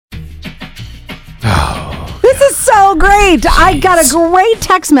so great. I got a great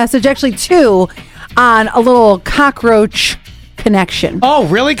text message, actually, too, on a little cockroach connection. Oh,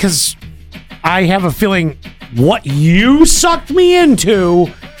 really? Because I have a feeling what you sucked me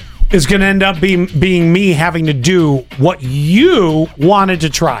into is going to end up being me having to do what you wanted to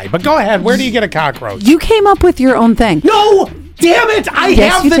try. But go ahead. Where do you get a cockroach? You came up with your own thing. No! Damn it! I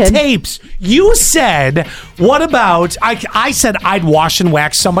have the tapes. You said, what about, I said I'd wash and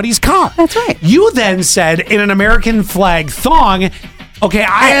wax somebody's car. That's right. You then said, in an American flag thong, okay,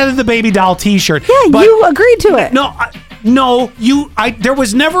 I added the baby doll t-shirt. Yeah, but you agreed to it. No, there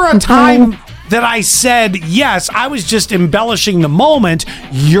was never a time that I said yes. I was just embellishing the moment.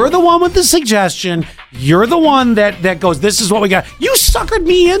 You're the one with the suggestion. You're the one that goes, this is what we got. You suckered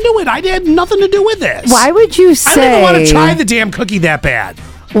me into it. I had nothing to do with this. Why would you say... I don't even want to try the damn cookie that bad.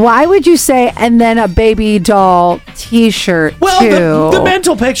 Why would you say, and then a baby doll t-shirt, well, the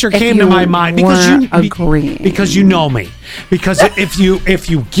mental picture came to my mind because you know me. Because if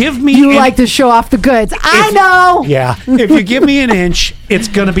you give me... You like to show off the goods. I know! Yeah. If you give me an inch, it's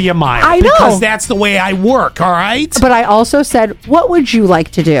going to be a mile. I know. Because that's the way I work, all right? But I also said, what would you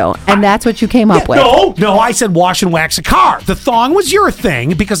like to do? And that's what you came up with. No, I said wash and wax a car. The thong was your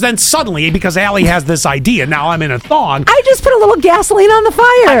thing, because then suddenly, because Allie has this idea, now I'm in a thong. I just put a little gasoline on the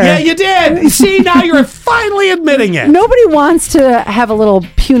fire. Yeah, you did. See, now you're finally admitting it. Nobody wants to have a little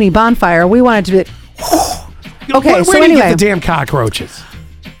puny bonfire. We want it to be... Okay, where so do you anyway, get the damn cockroaches?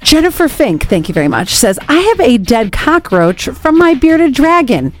 Jennifer Fink, thank you very much, says, I have a dead cockroach from my bearded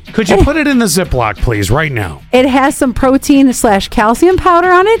dragon. Could you put it in the Ziploc, please, right now? It has some protein/calcium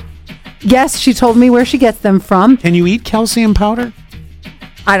powder on it. Yes, she told me where she gets them from. Can you eat calcium powder?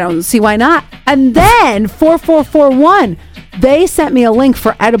 I don't see why not. And then 4441, they sent me a link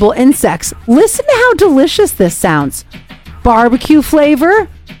for edible insects. Listen to how delicious this sounds. Barbecue flavor.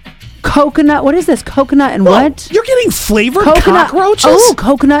 Coconut. What is this? Coconut and what? You're getting flavored cockroaches? Oh,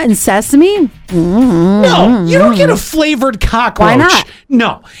 coconut and sesame? Mm-hmm. No, you don't get a flavored cockroach. Why not?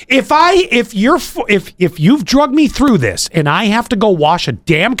 No. If you've drugged me through this and I have to go wash a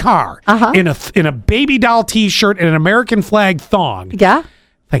damn car in a baby doll t-shirt and an American flag thong. Yeah.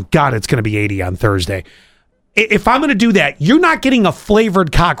 Thank God it's going to be 80 on Thursday. If I'm going to do that, you're not getting a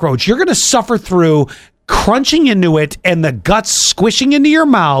flavored cockroach. You're going to suffer through crunching into it and the guts squishing into your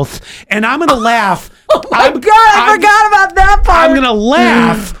mouth, and I'm going to laugh. Oh my God, I forgot about that part. I'm going to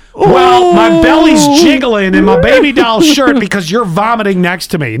laugh while my belly's jiggling in my baby doll shirt because you're vomiting next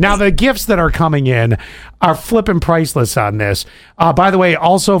to me. Now, the gifts that are coming in are flipping priceless on this. By the way,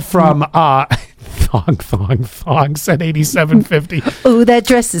 also from Thong said 8750. Ooh, that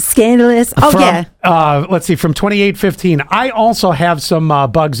dress is scandalous. Oh, yeah. Let's see, from 2815. I also have some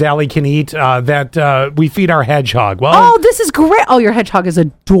bugs Allie can eat that we feed our hedgehog. Well, this is great. Oh, your hedgehog is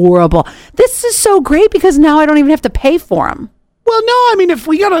adorable. This is so great because now I don't even have to pay for him. Well, no, I mean, if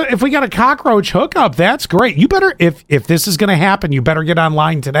we got a cockroach hookup, that's great. You better, if this is going to happen, you better get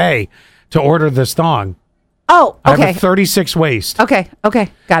online today to order this thong. Oh, okay. I have a 36 waist. Okay,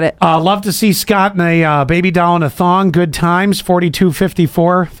 got it. Love to see Scott in a baby doll in a thong. Good times,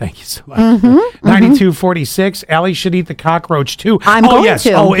 4254. Thank you so much. 9246. Allie should eat the cockroach too. I'm going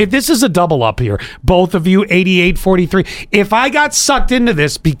to. Oh, this is a double up here. Both of you, 8843. If I got sucked into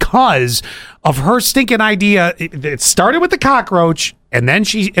this because of her stinking idea, it started with the cockroach, and then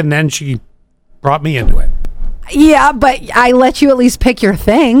she brought me into it. Yeah, but I let you at least pick your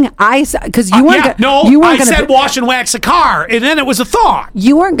thing. Because you weren't. I said wash and wax a car, and then it was a thong.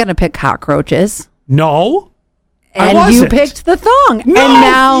 You weren't going to pick cockroaches. No, and you picked the thong. No, and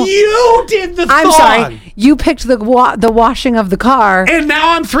now you did the thong. I'm sorry. You picked the washing of the car, and now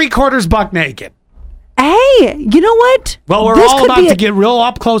I'm 3/4 buck naked. Hey, you know what? Well, we're all about to get real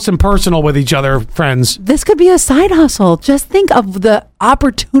up close and personal with each other, friends. This could be a side hustle. Just think of the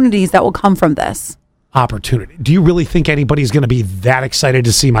opportunities that will come from this. Opportunity. Do you really think anybody's going to be that excited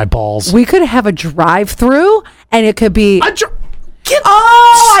to see my balls? We could have a drive-through, and it could be... I just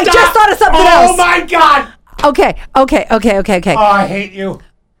thought of something else. Oh, my God. Okay. Oh, I hate you.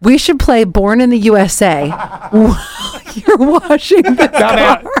 We should play Born in the USA while you're washing the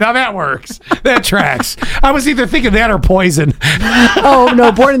car. Now that works. That tracks. I was either thinking that or Poison. Oh,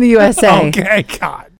 no, Born in the USA. Okay, God.